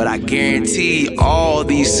 But I guarantee all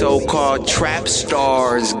these so-called trap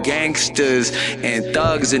stars, gangsters, and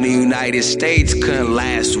thugs in the United States couldn't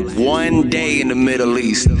last one day in the Middle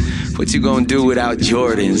East. What you gonna do without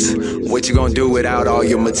Jordans? What you gonna do without all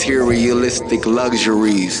your materialistic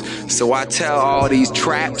luxuries? So I tell all these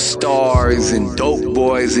trap stars and dope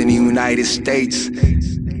boys in the United States,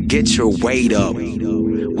 get your weight up.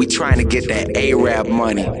 We trying to get that Arab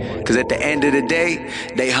money. Cause at the end of the day,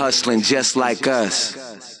 they hustling just like us,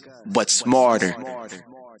 but smarter.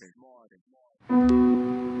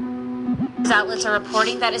 Outlets are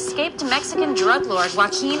reporting that escaped Mexican drug lord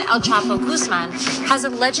Joaquin El Chapo Guzman has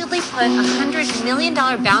allegedly put a $100 million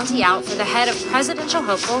bounty out for the head of presidential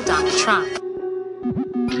hopeful Donald Trump.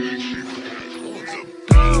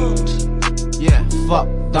 Yeah, fuck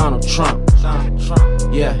Donald Trump.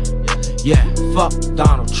 Yeah, fuck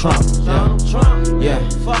Donald Trump. Yeah,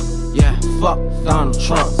 fuck Donald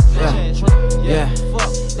Trump. Yeah,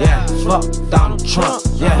 fuck Donald Trump.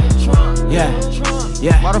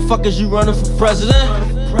 Yeah. Why the fuck is you running for president?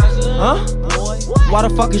 Huh? Why the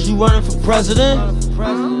fuck is you running for president?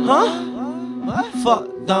 Huh? Fuck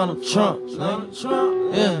Donald Trump.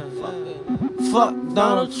 Yeah. Fuck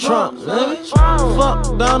Donald Trump, nigga.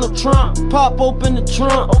 Fuck Donald Trump. Pop open the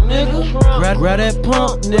trunk, nigga. Grab that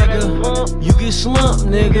pump, nigga. You get slumped,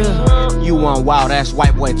 nigga. You one wild ass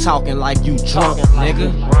white boy talking like you drunk,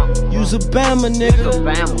 nigga. You's a Bama, nigga.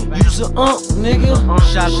 You's a nigga.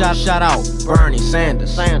 Shout out Bernie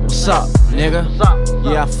Sanders. What's up, nigga?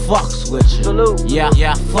 Yeah, I fucks with you. Yeah,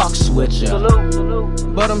 I fucks with you.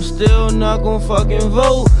 But I'm still not gon' fucking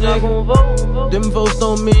vote, nigga. Them votes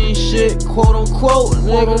don't mean shit, quote unquote,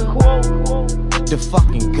 nigga. The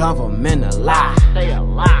fucking government a lie. They a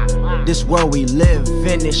lie. This world we live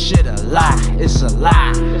in, this shit a lie. It's a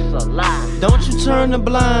lie. It's a lie. Don't you turn a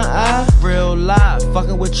blind eye. Real life,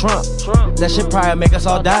 fucking with Trump. That shit probably make us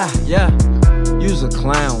all die. Yeah. You's a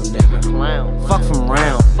clown, nigga. Fuck from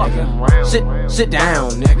round, nigga. Sit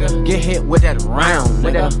down, nigga. Get hit with that round,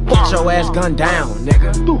 nigga. Get your ass gunned down,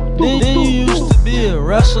 nigga. Then you used to be a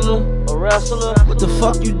wrestler. What the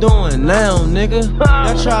fuck you doing now, nigga?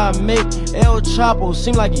 Y'all try to make El Chapo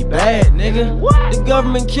seem like he bad, nigga. The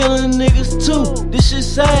government killing niggas too. This shit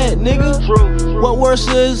sad, nigga. What worse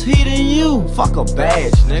is he than you? Fuck a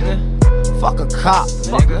badge, nigga. Fuck a cop,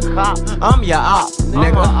 nigga. I'm your op,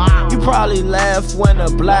 nigga. You probably laugh when a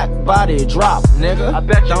black body drop, nigga.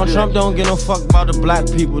 Donald Trump don't give no fuck about the black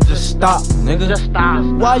people. Just stop, nigga. Just stop.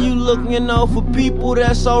 Why you looking out for people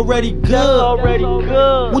that's already good?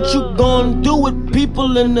 What you gonna do with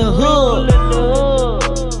people in the hood?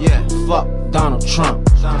 Yeah, fuck Donald Trump.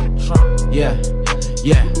 Yeah,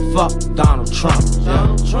 fuck Donald Trump.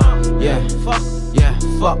 Yeah,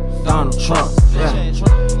 fuck Donald Trump.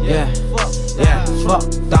 Yeah, fuck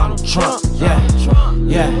Donald Trump.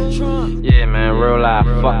 Yeah, man, real life,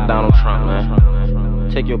 fuck Donald Trump,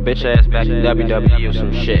 man. Take your bitch ass back to WWE or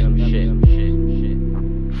some shit.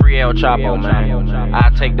 Free El Chapo, man.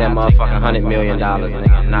 I'll take that motherfucking $100 million,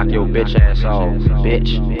 nigga. Knock your bitch ass off,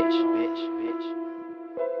 bitch.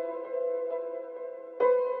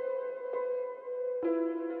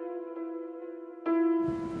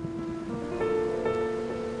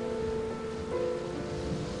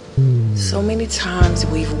 So many times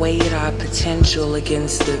we've weighed our potential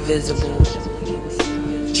against the visible,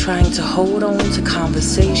 trying to hold on to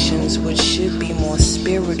conversations which should be more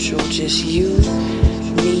spiritual, just you,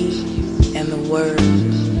 me, and the Word.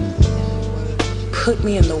 Put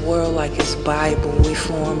me in the world like it's Bible. We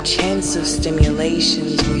form chants of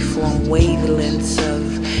stimulations, we form wavelengths of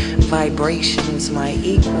vibrations. My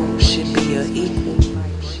equal should be your equal.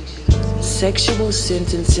 Sexual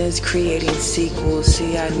sentences creating sequels.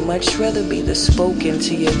 See, I'd much rather be the spoken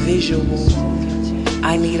to your visual.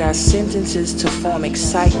 I need our sentences to form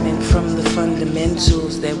excitement from the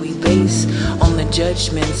fundamentals that we base on the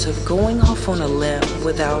judgments of going off on a limb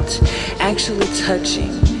without actually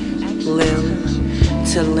touching limb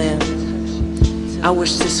to limb. I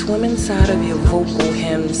wish to swim inside of your vocal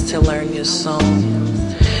hymns to learn your song,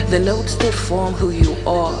 the notes that form who you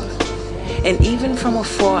are. And even from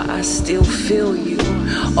afar, I still feel you.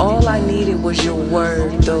 All I needed was your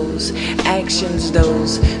word, those actions,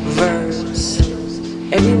 those verbs.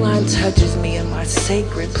 Every line touches me in my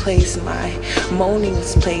sacred place, my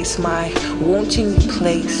moaning's place, my wanting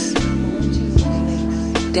place.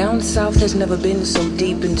 Down south has never been so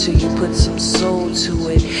deep until you put some soul to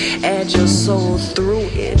it. Add your soul through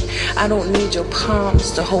it. I don't need your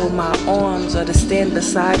palms to hold my arms or to stand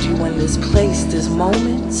beside you in this place. This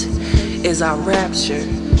moment is our rapture.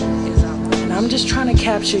 And I'm just trying to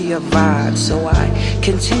capture your vibe, so I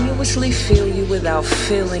continuously feel you without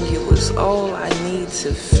feeling you. Is all I need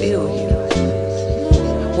to feel you.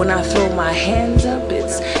 When I throw my hands up,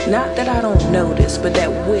 it's not that I don't notice, but that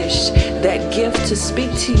wish, that gift to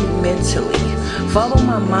speak to you mentally. Follow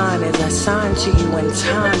my mind as I sign to you in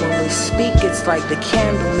time. When we speak, it's like the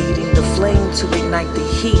candle meeting the flame to ignite the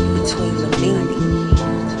heat between the meaning.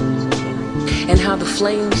 And how the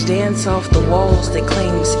flames dance off the walls that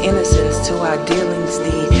claims innocence to our dealings.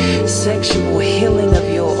 The sexual healing of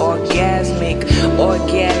your orgasmic,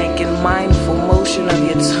 organic, and mindful motion of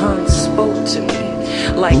your tongue spoke to me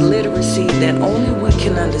like literacy that only we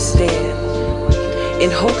can understand,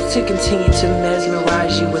 in hopes to continue to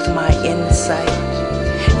mesmerize you with my insight.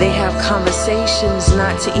 They have conversations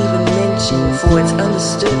not to even mention, for it's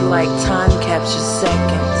understood like time captures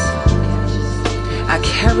seconds. I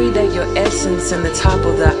carry that your essence in the top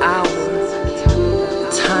of the hour.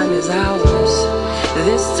 Time is ours.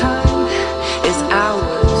 This time is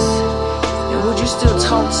ours. And would you still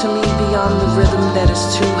talk to me beyond the rhythm that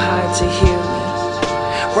is too high to hear me?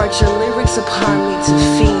 Write your lyrics upon me to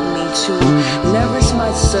feed me, to nourish my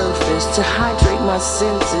surface, to hydrate my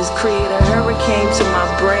senses, create a hurricane to my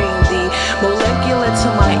brain, the molecular to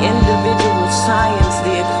my individual science.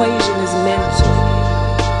 The equation is mental.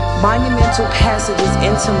 Monumental passages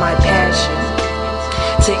into my passion.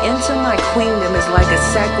 To enter my queendom is like a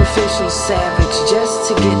sacrificial savage just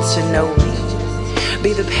to get to know me.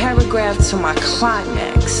 Be the paragraph to my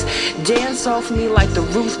climax. Dance off me like the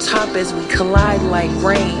rooftop as we collide like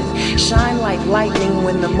rain. Shine like lightning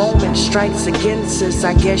when the moment strikes against us.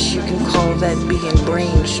 I guess you can call that being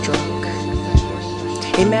brainstruck.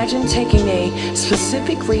 Imagine taking a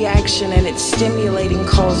specific reaction and it's stimulating,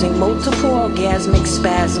 causing multiple orgasmic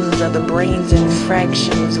spasms of the brain's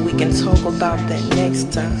infractions. We can talk about that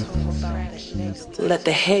next time. Let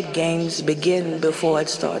the head games begin before it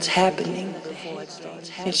starts happening.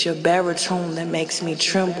 It's your baritone that makes me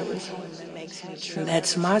tremble.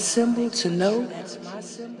 That's my symbol to know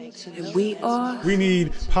that we are. We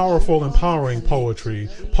need powerful, empowering poetry.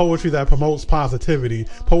 Poetry that promotes positivity.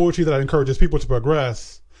 Poetry that encourages people to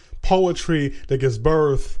progress. Poetry that gives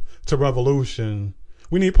birth to revolution.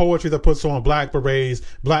 We need poetry that puts on black berets,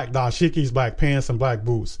 black dashikis, black pants, and black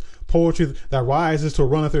boots. Poetry that rises to a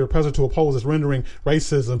run through the present to oppose its rendering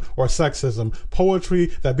racism or sexism. Poetry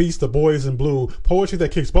that beats the boys in blue. Poetry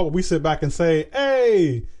that kicks butt when we sit back and say,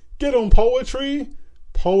 hey, get on poetry.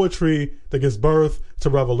 Poetry that gives birth to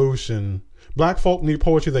revolution. Black folk need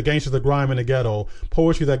poetry that gangsters the grime in the ghetto.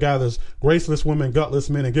 Poetry that gathers graceless women, gutless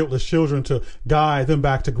men, and guiltless children to guide them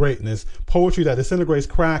back to greatness. Poetry that disintegrates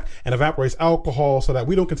crack and evaporates alcohol so that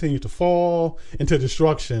we don't continue to fall into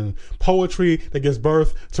destruction. Poetry that gives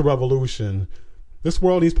birth to revolution. This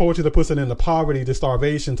world needs poetry that puts it into poverty, to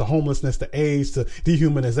starvation, to homelessness, to AIDS, to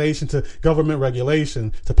dehumanization, to government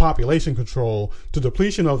regulation, to population control, to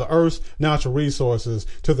depletion of the earth's natural resources,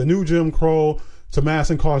 to the new Jim Crow, to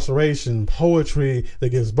mass incarceration. Poetry that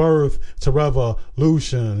gives birth to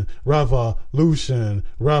revolution, revolution,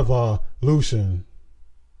 revolution.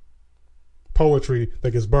 Poetry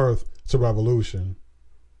that gives birth to revolution.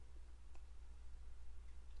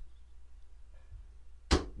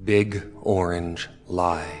 Big orange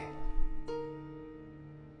lie.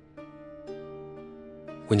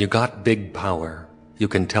 When you got big power, You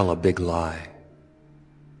can tell a big lie.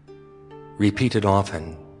 Repeat it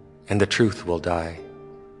often, and the truth will die.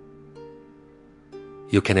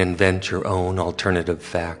 You can invent your own alternative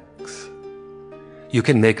facts. You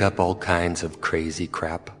can make up all kinds of crazy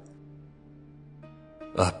crap.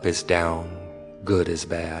 Up is down, good is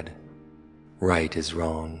bad, right is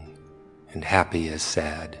wrong, and happy is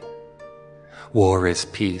sad. War is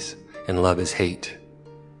peace, and love is hate.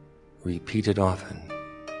 Repeat it often,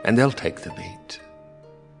 and they'll take the bait.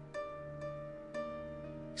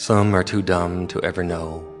 Some are too dumb to ever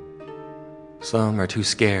know. Some are too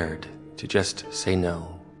scared to just say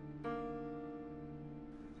no.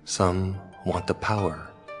 Some want the power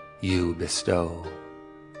you bestow.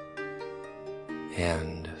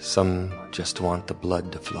 And some just want the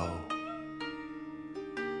blood to flow.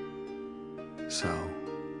 So,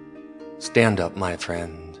 stand up, my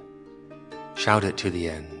friend. Shout it to the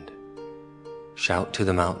end. Shout to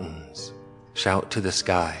the mountains. Shout to the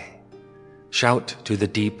sky. Shout to the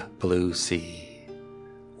deep blue sea.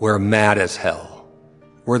 We're mad as hell.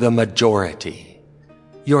 We're the majority.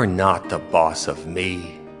 You're not the boss of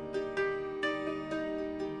me.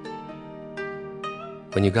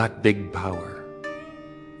 When you got big power,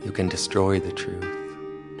 you can destroy the truth.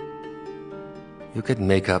 You could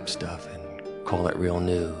make up stuff and call it real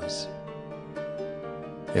news.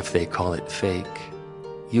 If they call it fake,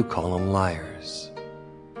 you call them liars.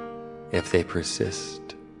 If they persist,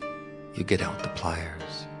 you get out the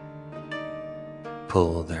pliers.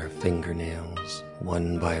 Pull their fingernails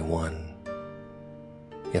one by one.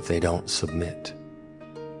 If they don't submit,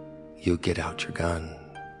 you get out your gun.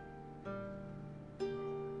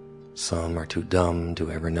 Some are too dumb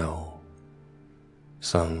to ever know.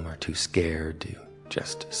 Some are too scared to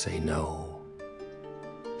just say no.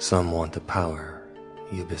 Some want the power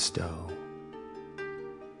you bestow.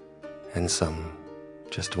 And some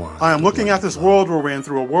just want... I am looking at this world we're in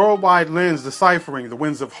through a worldwide lens, deciphering the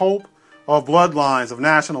winds of hope, of bloodlines, of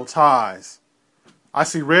national ties. I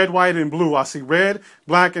see red, white, and blue. I see red,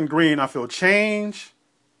 black, and green. I feel change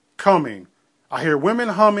coming. I hear women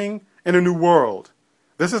humming in a new world.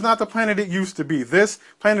 This is not the planet it used to be. This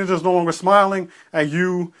planet is no longer smiling at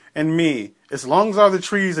you and me. Its lungs are the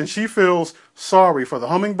trees, and she feels sorry for the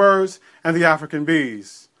hummingbirds and the African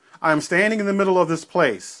bees. I am standing in the middle of this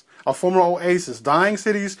place, a former oasis, dying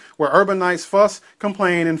cities where urbanites fuss,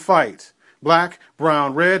 complain, and fight. Black,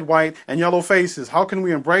 brown, red, white, and yellow faces. How can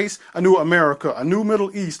we embrace a new America, a new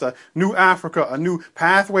Middle East, a new Africa, a new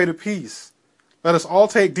pathway to peace? Let us all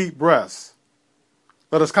take deep breaths.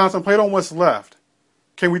 Let us contemplate on what's left.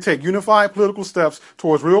 Can we take unified political steps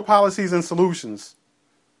towards real policies and solutions?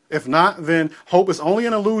 If not, then hope is only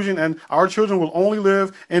an illusion and our children will only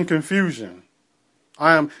live in confusion.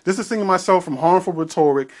 I am distancing myself from harmful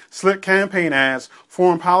rhetoric, slick campaign ads,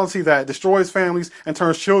 foreign policy that destroys families and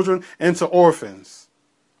turns children into orphans.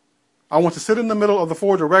 I want to sit in the middle of the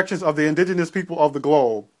four directions of the indigenous people of the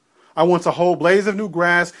globe. I want to hold blades of new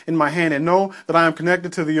grass in my hand and know that I am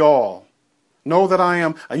connected to the all. Know that I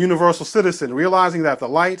am a universal citizen, realizing that the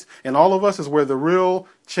light in all of us is where the real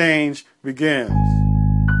change begins.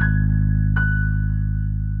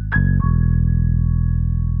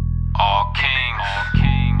 All king, all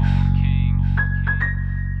king, all king.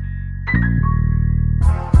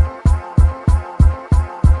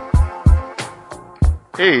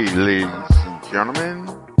 Hey, ladies and gentlemen,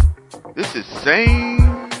 this is St.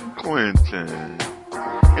 Clinton,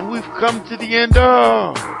 and we've come to the end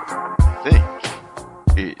of Think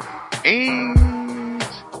It Ain't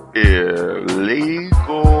Illegal.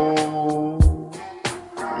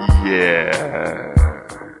 Yeah.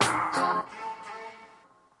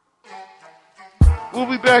 We'll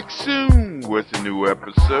be back soon with a new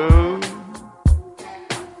episode.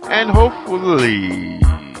 And hopefully,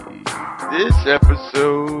 this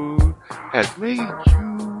episode has made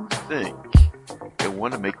you think and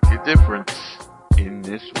want to make a difference in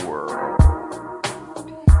this world.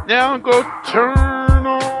 Now go turn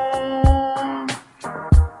on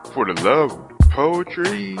For the Love of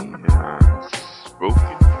Poetry and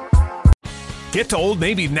Unspoken. Get to Old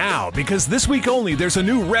Navy now, because this week only there's a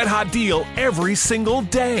new red hot deal every single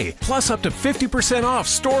day. Plus up to 50% off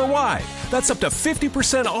store-wide. That's up to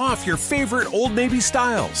 50% off your favorite Old Navy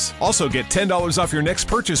styles. Also get $10 off your next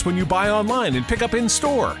purchase when you buy online and pick up in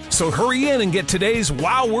store. So hurry in and get today's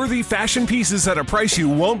wow-worthy fashion pieces at a price you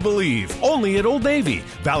won't believe. Only at Old Navy.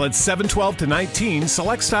 Valid 7/12-19,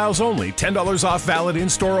 select styles only. $10 off valid in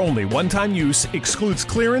store only. One-time use, excludes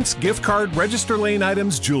clearance, gift card, register lane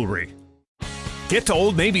items, jewelry. Get to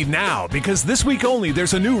Old Navy now, because this week only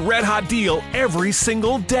there's a new red hot deal every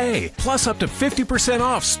single day. Plus up to 50%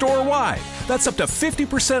 off store-wide. That's up to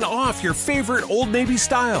 50% off your favorite Old Navy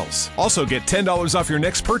styles. Also get $10 off your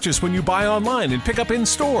next purchase when you buy online and pick up in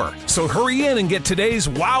store. So hurry in and get today's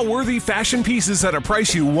wow-worthy fashion pieces at a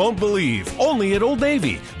price you won't believe. Only at Old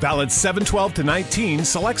Navy. Valid 7/12 to 19,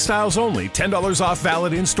 select styles only. $10 off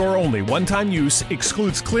valid in store only. One-time use,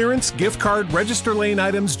 excludes clearance, gift card, register lane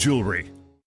items, jewelry.